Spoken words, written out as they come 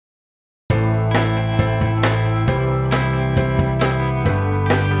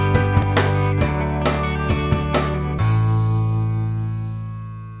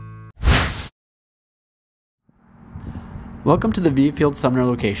Welcome to the Viafield Sumner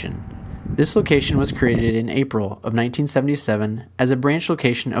location. This location was created in April of 1977 as a branch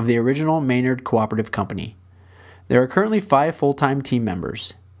location of the original Maynard Cooperative Company. There are currently 5 full-time team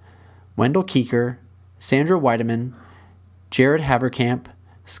members: Wendell Keeker, Sandra Weideman, Jared Haverkamp,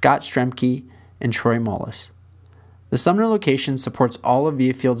 Scott Stremke, and Troy Mullis. The Sumner location supports all of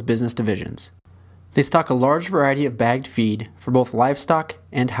Viafield's business divisions. They stock a large variety of bagged feed for both livestock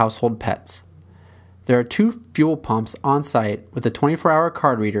and household pets. There are 2 fuel pumps on site with a 24-hour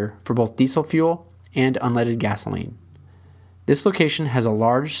card reader for both diesel fuel and unleaded gasoline. This location has a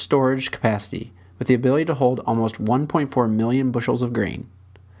large storage capacity with the ability to hold almost 1.4 million bushels of grain.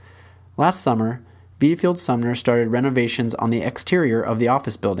 Last summer, Viafield Sumner started renovations on the exterior of the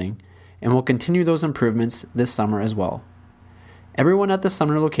office building and will continue those improvements this summer as well. Everyone at the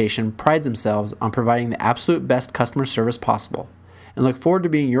Sumner location prides themselves on providing the absolute best customer service possible and look forward to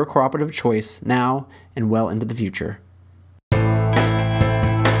being your cooperative choice now and well into the future.